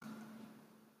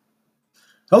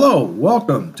Hello,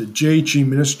 welcome to JHE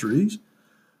Ministries.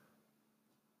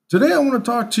 Today I want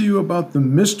to talk to you about the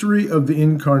mystery of the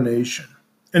Incarnation.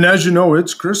 And as you know,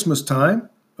 it's Christmas time,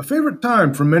 a favorite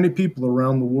time for many people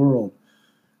around the world.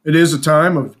 It is a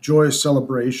time of joyous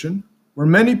celebration where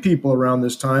many people around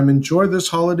this time enjoy this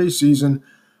holiday season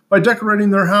by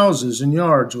decorating their houses and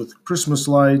yards with Christmas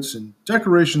lights and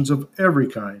decorations of every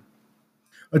kind.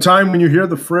 A time when you hear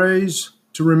the phrase,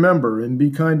 to remember and be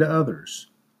kind to others.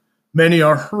 Many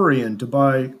are hurrying to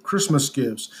buy Christmas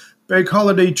gifts, bake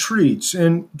holiday treats,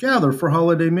 and gather for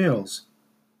holiday meals.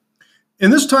 In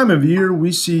this time of year,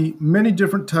 we see many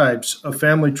different types of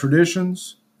family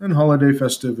traditions and holiday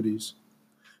festivities.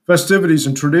 Festivities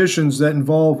and traditions that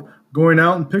involve going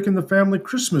out and picking the family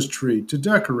Christmas tree to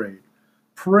decorate,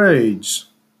 parades,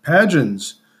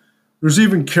 pageants. There's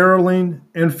even caroling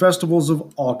and festivals of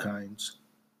all kinds.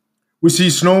 We see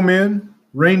snowmen,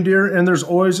 reindeer, and there's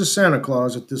always a Santa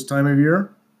Claus at this time of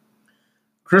year.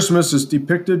 Christmas is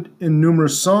depicted in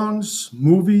numerous songs,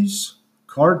 movies,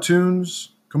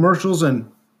 cartoons, commercials,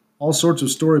 and all sorts of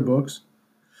storybooks.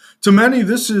 To many,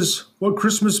 this is what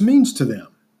Christmas means to them.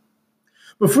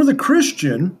 But for the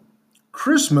Christian,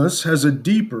 Christmas has a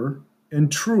deeper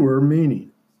and truer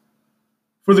meaning.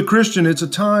 For the Christian, it's a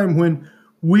time when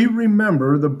we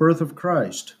remember the birth of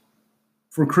Christ.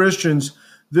 For Christians,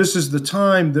 this is the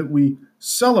time that we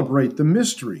celebrate the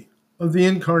mystery of the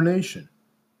incarnation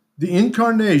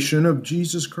of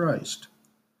Jesus Christ.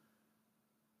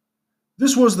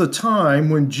 This was the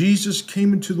time when Jesus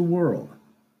came into the world.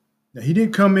 Now, he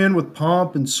didn't come in with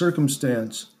pomp and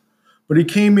circumstance, but he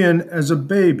came in as a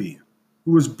baby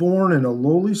who was born in a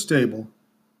lowly stable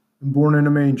and born in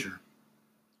a manger.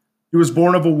 He was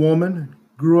born of a woman,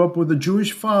 grew up with a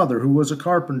Jewish father who was a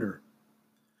carpenter.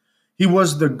 He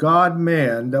was the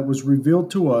God-man that was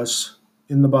revealed to us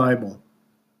in the Bible.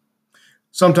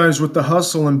 Sometimes with the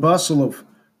hustle and bustle of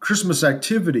Christmas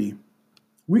activity,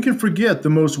 we can forget the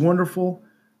most wonderful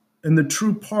and the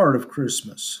true part of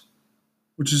Christmas,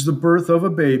 which is the birth of a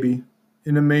baby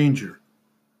in a manger.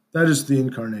 That is the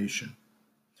incarnation.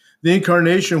 The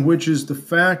incarnation, which is the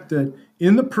fact that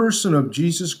in the person of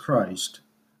Jesus Christ,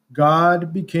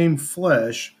 God became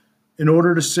flesh in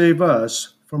order to save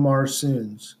us from our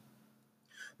sins.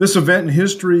 This event in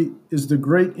history is the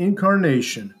great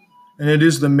incarnation, and it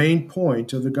is the main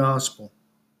point of the gospel,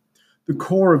 the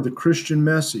core of the Christian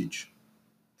message.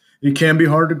 It can be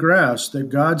hard to grasp that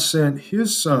God sent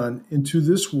his Son into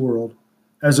this world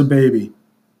as a baby,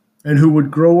 and who would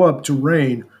grow up to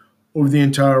reign over the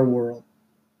entire world.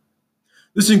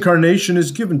 This incarnation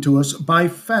is given to us by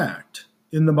fact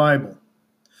in the Bible.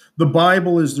 The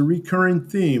Bible is the recurring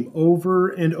theme over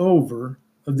and over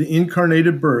of the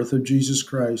incarnated birth of Jesus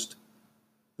Christ.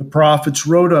 The prophets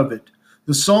wrote of it,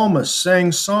 the psalmists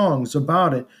sang songs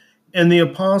about it, and the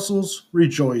apostles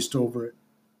rejoiced over it.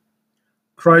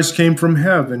 Christ came from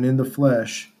heaven in the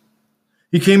flesh.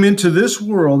 He came into this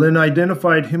world and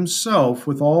identified himself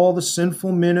with all the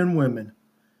sinful men and women,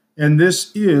 and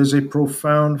this is a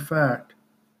profound fact.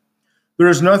 There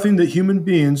is nothing that human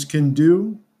beings can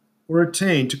do or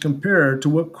attain to compare to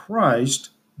what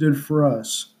Christ did for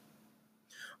us.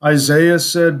 Isaiah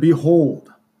said,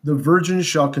 "Behold, the virgin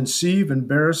shall conceive and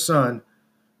bear a son,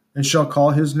 and shall call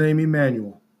his name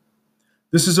Emmanuel."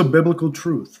 This is a biblical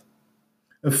truth,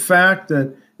 a fact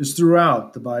that is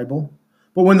throughout the Bible.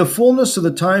 But when the fullness of the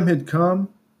time had come,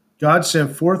 God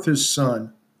sent forth his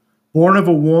Son, born of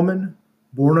a woman,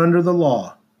 born under the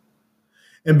law.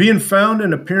 And being found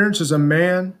in appearance as a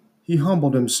man, he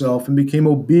humbled himself and became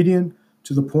obedient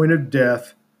to the point of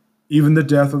death, even the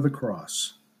death of the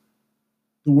cross.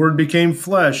 The Word became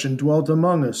flesh and dwelt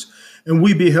among us, and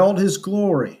we beheld his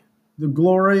glory, the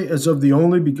glory as of the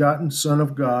only begotten Son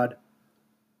of God,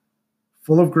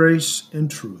 full of grace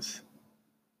and truth.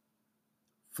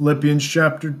 Philippians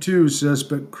chapter 2 says,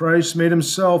 "But Christ made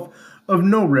himself of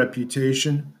no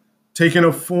reputation, taking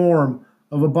a form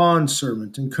of a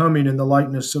bondservant and coming in the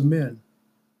likeness of men."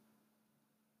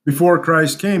 Before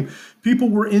Christ came, people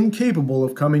were incapable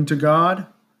of coming to God,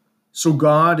 so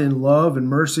God, in love and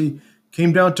mercy,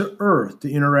 came down to earth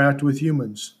to interact with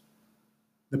humans.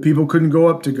 The people couldn't go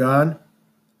up to God,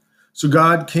 so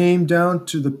God came down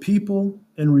to the people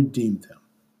and redeemed them.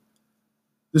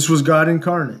 This was God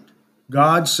incarnate,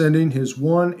 God sending his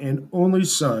one and only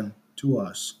Son to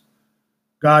us.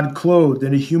 God clothed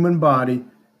in a human body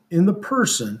in the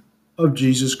person of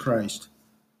Jesus Christ.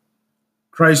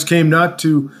 Christ came not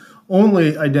to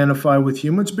only identify with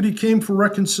humans, but he came for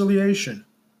reconciliation,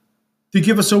 to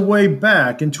give us a way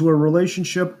back into a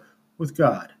relationship with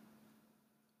God.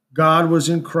 God was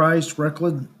in Christ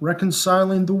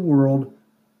reconciling the world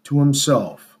to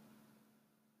himself.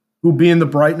 who being the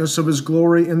brightness of his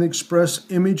glory and the express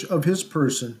image of his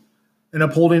person, and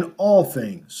upholding all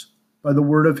things by the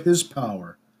word of his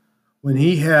power, when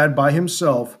he had by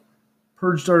himself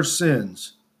purged our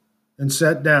sins, and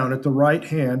sat down at the right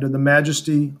hand of the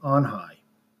majesty on high.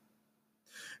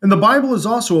 And the Bible is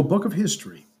also a book of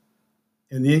history,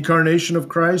 and the incarnation of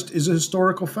Christ is a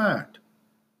historical fact.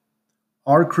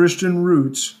 Our Christian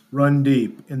roots run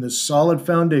deep in the solid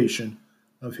foundation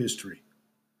of history.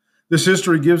 This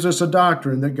history gives us a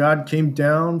doctrine that God came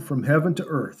down from heaven to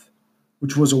earth,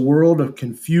 which was a world of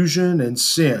confusion and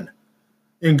sin,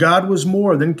 and God was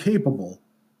more than capable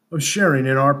of sharing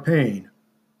in our pain,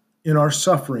 in our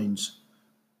sufferings,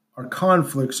 our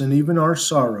conflicts, and even our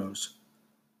sorrows.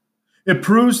 It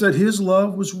proves that his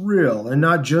love was real and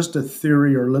not just a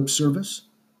theory or lip service.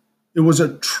 It was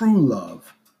a true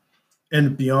love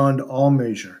and beyond all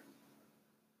measure.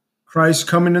 Christ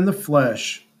coming in the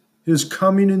flesh, his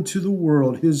coming into the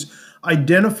world, his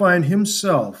identifying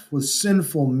himself with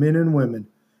sinful men and women,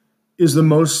 is the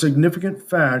most significant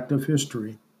fact of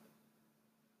history.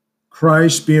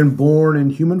 Christ being born in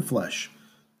human flesh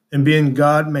and being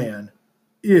God-man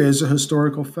is a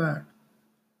historical fact.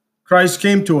 Christ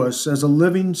came to us as a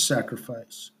living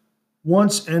sacrifice,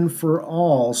 once and for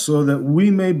all, so that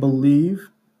we may believe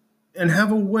and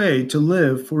have a way to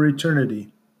live for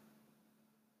eternity.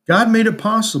 God made it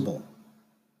possible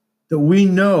that we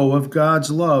know of God's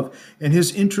love and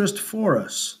his interest for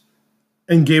us,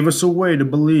 and gave us a way to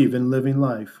believe in living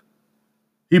life.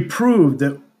 He proved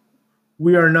that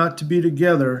we are not to be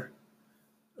together,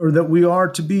 or that we are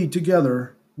to be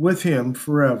together with him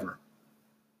forever.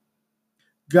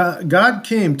 God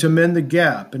came to mend the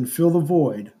gap and fill the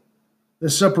void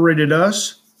that separated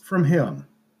us from him.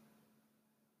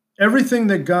 Everything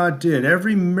that God did,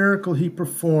 every miracle he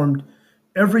performed,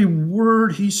 every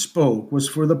word he spoke was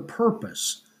for the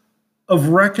purpose of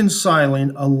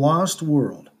reconciling a lost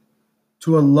world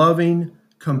to a loving,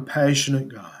 compassionate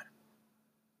God.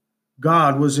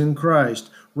 God was in Christ,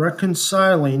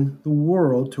 reconciling the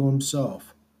world to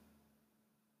himself.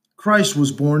 Christ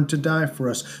was born to die for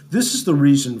us. This is the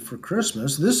reason for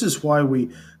Christmas. This is why we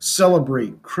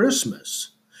celebrate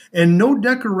Christmas. And no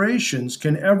decorations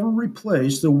can ever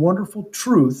replace the wonderful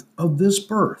truth of this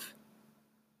birth.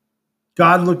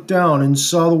 God looked down and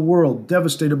saw the world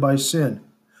devastated by sin,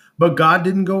 but God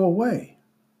didn't go away.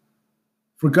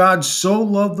 For God so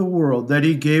loved the world that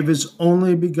he gave his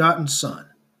only begotten Son,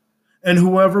 and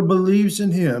whoever believes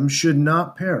in him should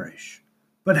not perish,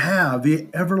 but have the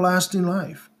everlasting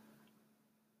life.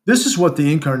 This is what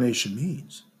the incarnation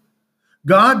means.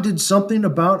 God did something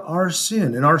about our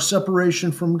sin and our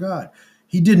separation from God.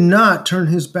 He did not turn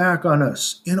his back on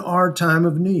us in our time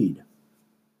of need.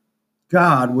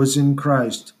 God was in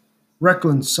Christ,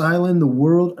 reconciling the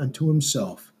world unto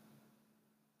himself.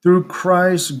 Through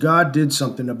Christ, God did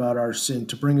something about our sin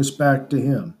to bring us back to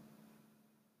him.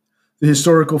 The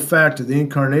historical fact of the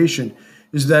incarnation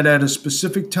is that at a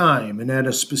specific time and at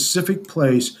a specific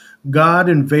place, God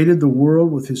invaded the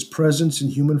world with his presence in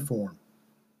human form.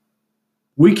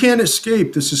 We can't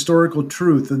escape this historical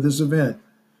truth of this event.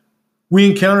 We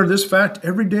encounter this fact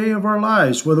every day of our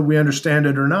lives, whether we understand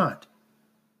it or not.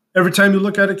 Every time you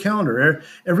look at a calendar,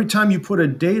 every time you put a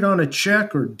date on a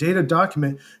check or date a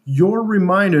document, you're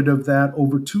reminded of that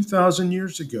over 2,000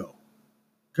 years ago.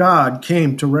 God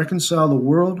came to reconcile the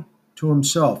world to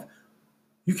himself.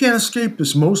 You can't escape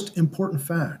this most important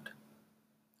fact.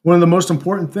 One of the most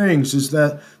important things is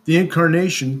that the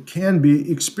incarnation can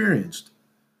be experienced.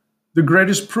 The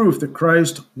greatest proof that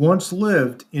Christ once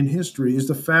lived in history is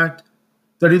the fact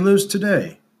that he lives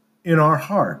today in our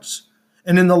hearts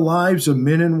and in the lives of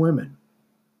men and women.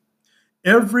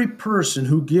 Every person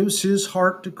who gives his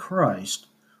heart to Christ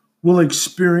will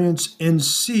experience and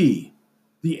see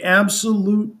the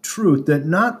absolute truth that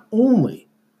not only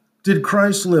did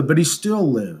Christ live, but he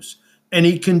still lives, and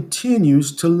he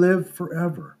continues to live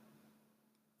forever.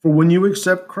 For when you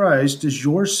accept Christ as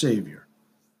your Savior,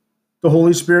 the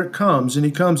Holy Spirit comes, and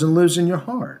he comes and lives in your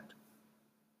heart.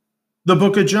 The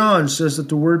book of John says that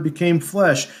the Word became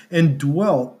flesh and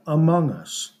dwelt among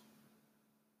us.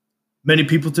 Many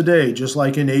people today, just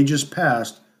like in ages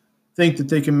past, think that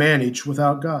they can manage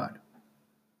without God.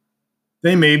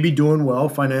 They may be doing well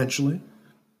financially,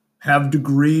 have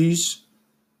degrees,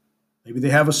 maybe they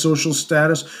have a social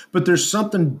status, but there's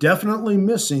something definitely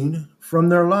missing from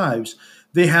their lives.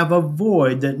 They have a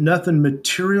void that nothing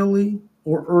materially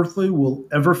or earthly will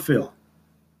ever fill.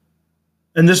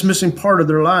 And this missing part of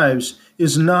their lives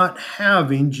is not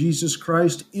having Jesus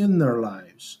Christ in their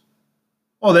lives.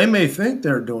 Oh, they may think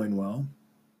they're doing well,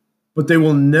 but they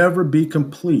will never be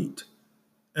complete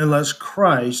unless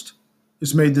Christ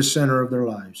is made the center of their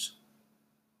lives.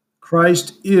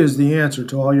 Christ is the answer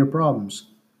to all your problems.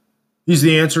 He's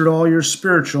the answer to all your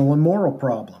spiritual and moral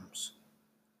problems.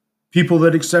 People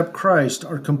that accept Christ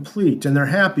are complete and they're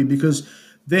happy because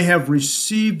they have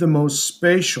received the most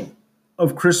spatial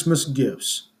of Christmas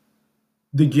gifts,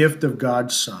 the gift of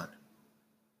God's Son.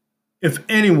 If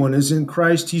anyone is in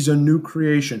Christ, he's a new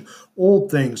creation. Old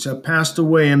things have passed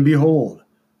away, and behold,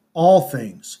 all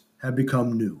things have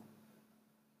become new.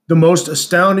 The most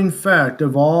astounding fact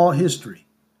of all history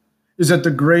is that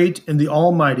the great and the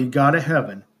almighty God of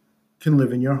heaven can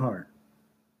live in your heart.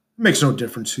 It makes no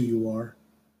difference who you are.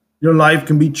 Your life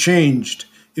can be changed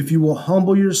if you will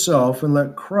humble yourself and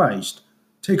let Christ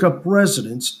take up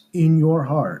residence in your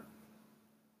heart.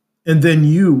 And then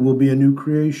you will be a new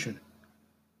creation.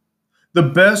 The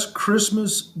best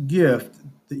Christmas gift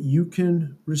that you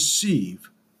can receive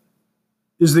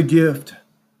is the gift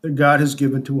that God has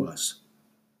given to us,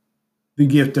 the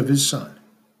gift of his Son,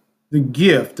 the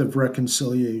gift of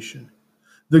reconciliation,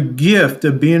 the gift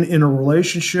of being in a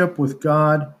relationship with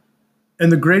God.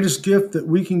 And the greatest gift that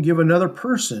we can give another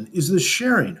person is the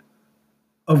sharing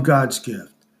of God's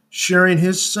gift, sharing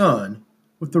his Son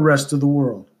with the rest of the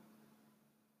world.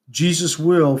 Jesus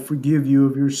will forgive you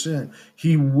of your sin.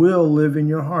 He will live in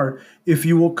your heart if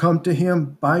you will come to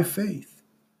him by faith.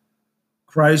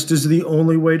 Christ is the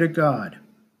only way to God.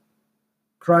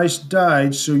 Christ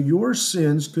died so your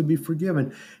sins could be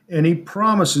forgiven, and he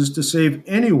promises to save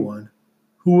anyone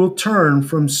who will turn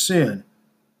from sin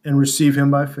and receive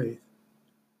him by faith.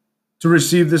 To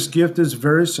receive this gift is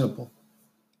very simple.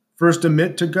 First,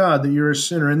 admit to God that you're a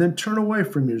sinner, and then turn away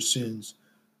from your sins.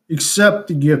 Accept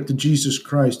the gift of Jesus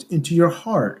Christ into your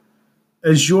heart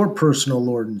as your personal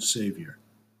Lord and Savior.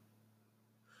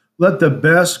 Let the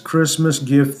best Christmas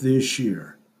gift this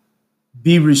year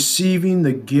be receiving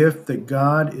the gift that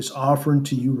God is offering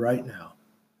to you right now,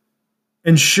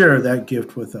 and share that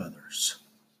gift with others.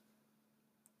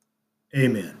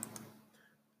 Amen.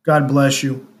 God bless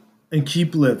you, and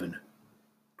keep living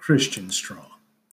Christian strong.